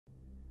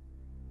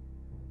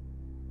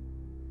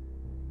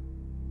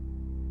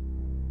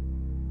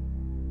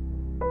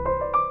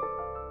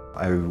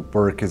I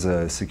work as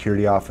a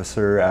security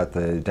officer at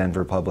the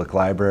Denver Public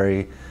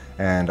Library,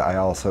 and I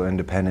also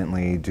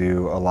independently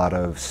do a lot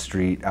of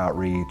street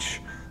outreach,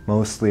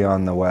 mostly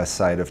on the west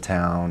side of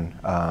town.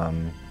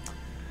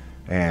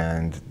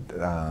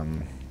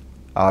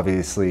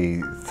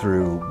 Obviously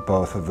through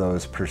both of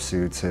those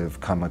pursuits have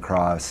come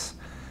across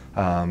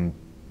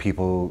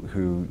people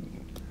who,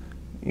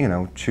 you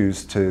know,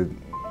 choose to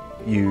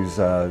use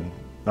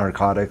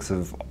narcotics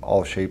of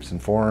all shapes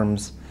and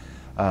forms.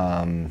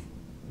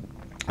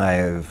 I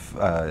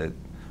have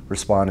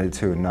responded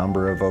to a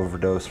number of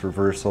overdose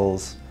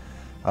reversals,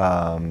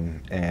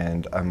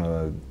 and I'm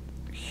a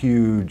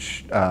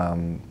huge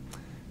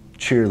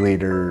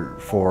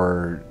cheerleader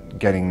for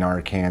getting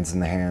Narcans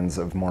in the hands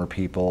of more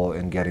people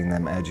and getting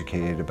them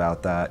educated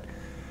about that,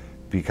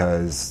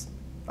 because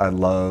I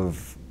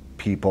love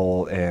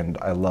people and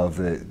I love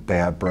that they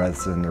have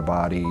breaths in their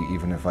body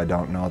even if I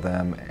don't know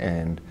them,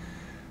 and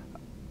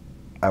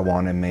I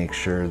want to make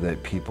sure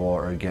that people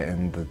are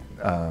getting the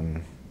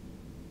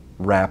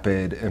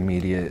rapid,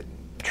 immediate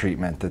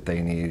treatment that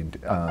they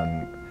need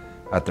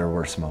at their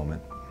worst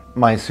moment.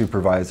 My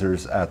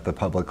supervisors at the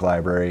public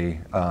library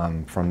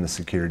from the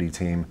security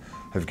team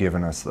have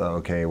given us the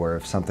okay where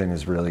if something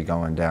is really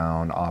going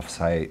down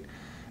off-site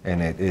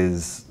and it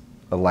is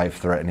a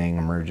life-threatening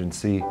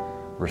emergency,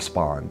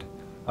 respond.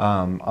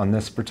 On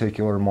this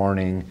particular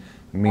morning,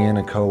 me and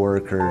a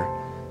coworker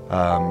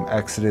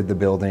exited the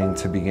building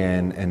to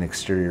begin an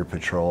exterior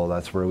patrol.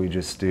 That's where we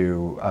just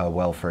do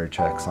welfare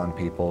checks on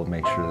people,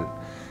 make sure that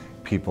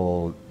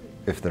people,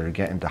 if they're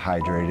getting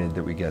dehydrated,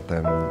 that we get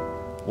them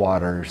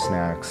water,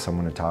 snacks,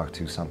 someone to talk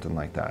to, something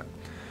like that.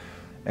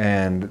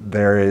 And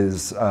there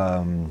is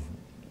a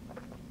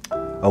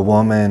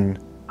woman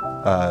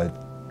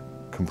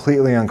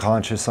completely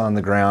unconscious on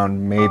the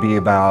ground, maybe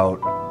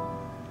about,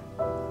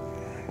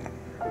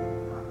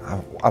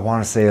 I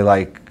want to say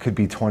like could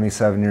be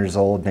 27 years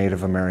old,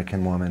 Native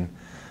American woman.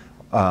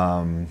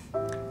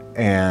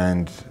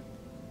 And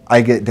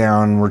I get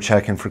down, we're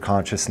checking for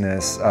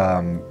consciousness,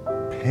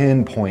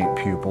 pinpoint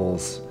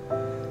pupils.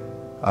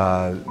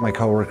 My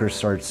coworker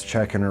starts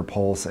checking her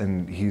pulse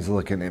and he's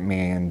looking at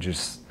me and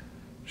just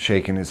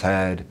shaking his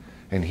head,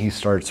 and he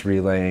starts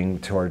relaying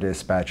to our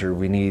dispatcher,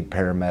 we need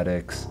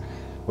paramedics,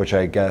 which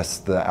I guess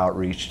the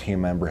outreach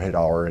team member had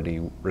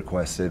already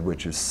requested,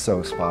 which is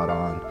so spot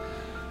on.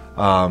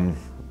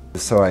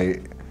 So I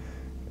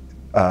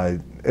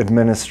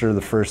administer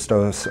the first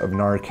dose of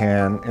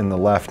Narcan in the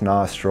left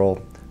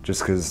nostril,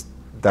 just because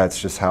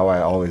that's just how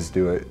I always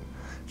do it.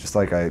 Just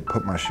like I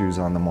put my shoes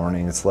on in the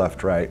morning, it's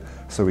left, right.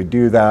 So we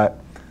do that.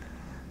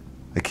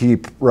 I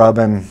keep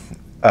rubbing.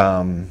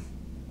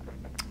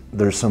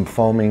 There's some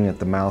foaming at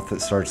the mouth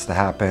that starts to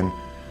happen.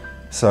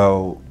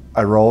 So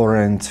I roll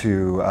her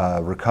into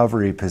a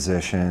recovery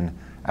position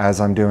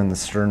as I'm doing the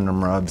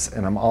sternum rubs,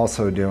 and I'm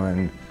also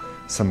doing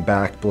some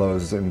back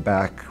blows and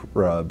back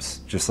rubs,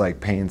 just like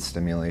pain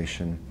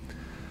stimulation.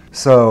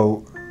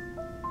 So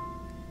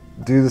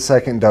do the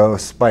second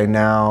dose. By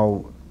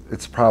now,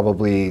 it's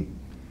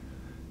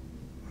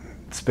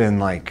been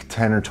like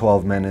 10 or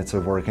 12 minutes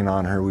of working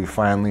on her. We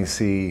finally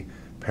see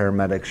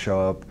paramedics show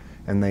up,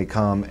 and they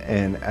come,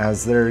 and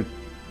as they're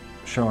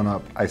showing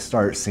up, I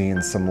start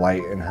seeing some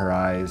light in her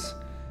eyes.